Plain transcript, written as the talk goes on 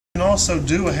also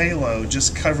do a halo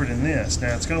just covered in this.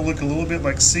 Now it's going to look a little bit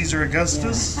like Caesar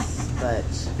Augustus, but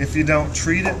if you don't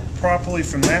treat it properly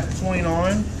from that point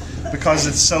on, because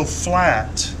it's so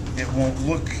flat, it won't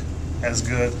look as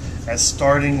good as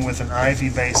starting with an ivy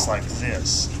base like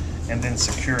this and then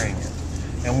securing it.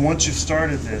 And once you've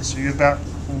started this, are you about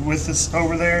with this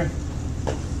over there?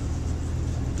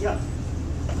 Yeah.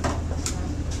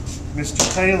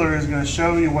 Mr. Taylor is going to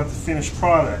show you what the finished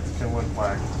product can look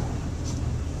like.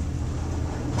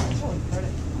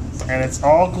 And it's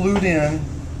all glued in.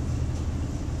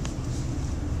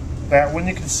 That one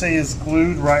you can see is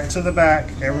glued right to the back.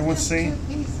 Everyone see?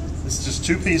 It's just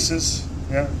 2 pieces.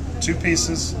 Yeah, 2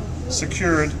 pieces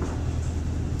secured.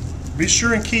 Be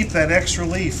sure and keep that extra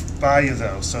leaf by you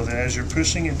though, so that as you're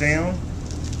pushing it down,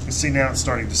 you see now it's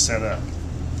starting to set up.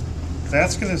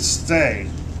 That's going to stay,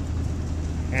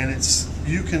 and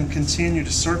you can continue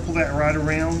to circle that right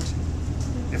around.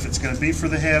 If it's going to be for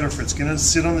the head or if it's going to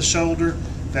sit on the shoulder,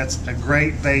 that's a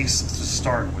great base to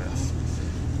start with.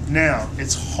 Now,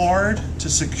 it's hard to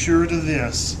secure to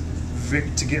this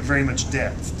to get very much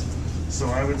depth. So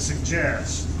I would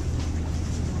suggest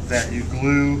that you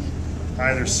glue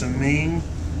either some Ming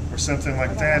or something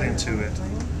like that into it,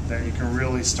 that you can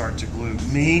really start to glue.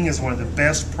 Ming is one of the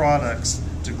best products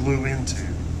to glue into.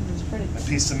 A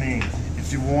piece of Ming.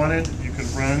 If you wanted, you could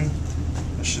run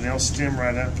a chenille stem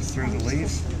right up through the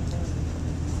leaf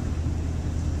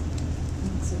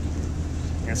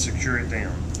and secure it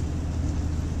down,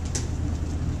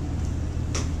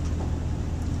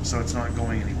 so it's not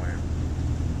going anywhere.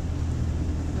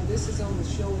 Now this is on the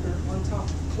shoulder, on top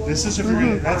of the clothes. This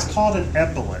is that's called an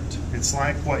epaulet. It's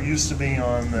like what used to be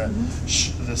on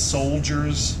the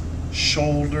soldier's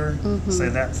shoulder. Say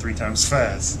that 3 times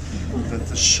fast. That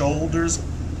the soldier's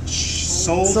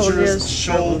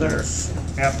shoulder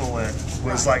epaulet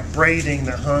was like braiding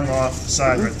that hung off the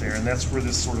side right there, and that's where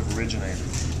this sort of originated.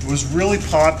 It was really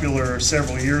popular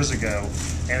several years ago,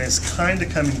 and it's kind of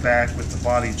coming back with the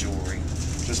body jewelry,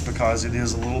 just because it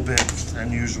is a little bit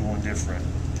unusual and different.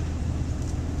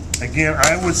 Again,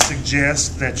 I would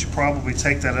suggest that you probably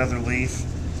take that other leaf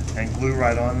and glue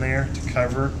right on there to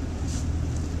cover,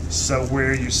 so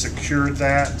where you secured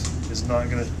that is not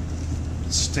going to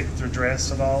stick to the dress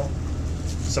at all.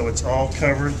 So it's all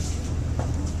covered.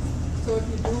 So if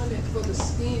you're doing it for the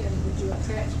skin, would you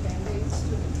attach band-aids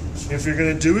to it? If you're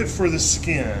going to do it for the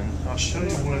skin, I'll show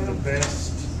you one of the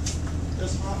best.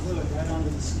 Just hot glue it right onto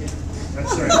the skin.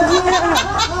 That's right.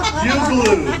 You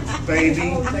glue,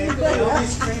 baby. They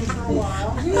always scream for a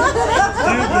while. You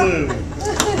glue.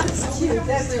 That's cute.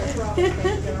 That's a problem.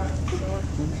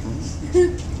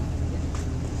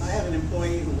 I have an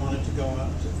employee who wanted to go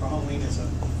up for Halloween as a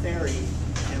fairy,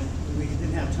 and we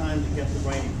didn't have time to get the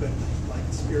right equipment, like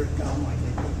spirit gum, like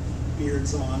they put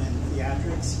beards on in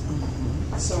theatrics.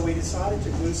 So we decided to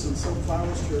glue some silk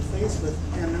flowers to her face with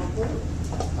and no glue.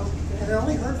 And it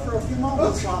only hurt for a few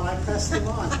moments while I pressed them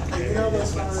on. And you know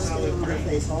those flowers stayed on her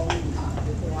face all week.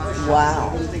 wow.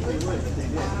 I didn't think they would, but they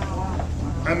did.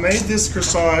 I made this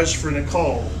corsage for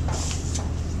Nicole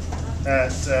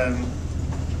at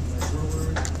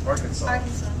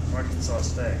Arkansas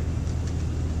State.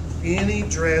 Any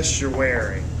dress you're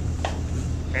wearing,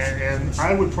 and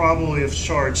I would probably have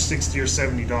charged $60 or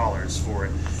 $70 for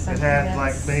it. It had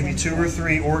like maybe 2 or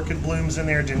 3 orchid blooms in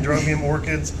there, dendrobium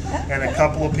orchids, and a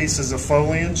couple of pieces of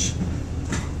foliage.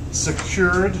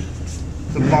 Secured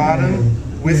the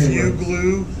bottom with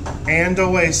U-glue and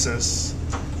Oasis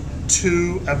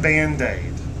to a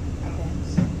Band-Aid,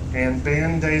 and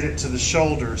Band-Aid it to the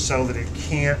shoulder so that it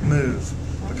can't move,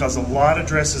 because a lot of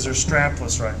dresses are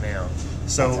strapless right now.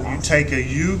 So you take a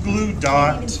U-glue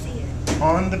dot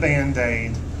on the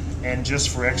Band-Aid, and just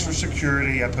for extra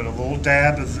security, I put a little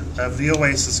dab of the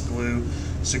Oasis glue,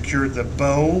 secured the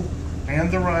bow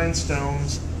and the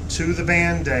rhinestones to the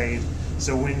Band-Aid,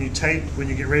 so when you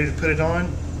get ready to put it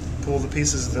on, pull the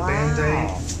pieces of the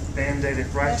Band-Aid it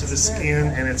right to the skin,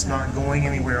 and it's not going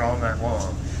anywhere all night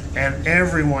long. And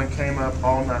everyone came up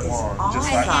all night long, just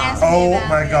like, oh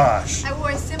my gosh. I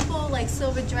wore a simple like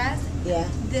silver dress. Yeah.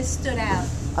 This stood out.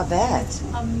 I bet. It's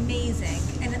amazing,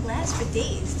 and it lasts for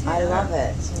days too. I love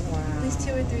it. At least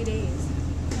 2 or 3 days.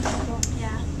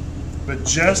 Yeah. But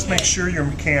just make sure your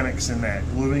mechanics in that,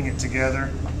 gluing it together,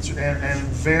 and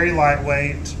very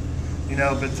lightweight, you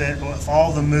know, but then with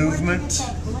all the movement,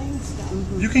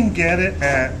 you can get it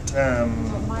at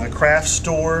the craft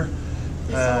store,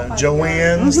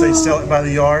 Joann's, they sell it by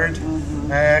the yard.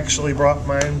 I actually brought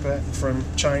mine back from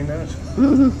China,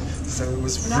 so it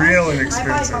was real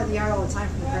inexpensive. I buy it by the yard all the time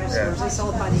from the craft stores. They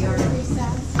sell it by the yard.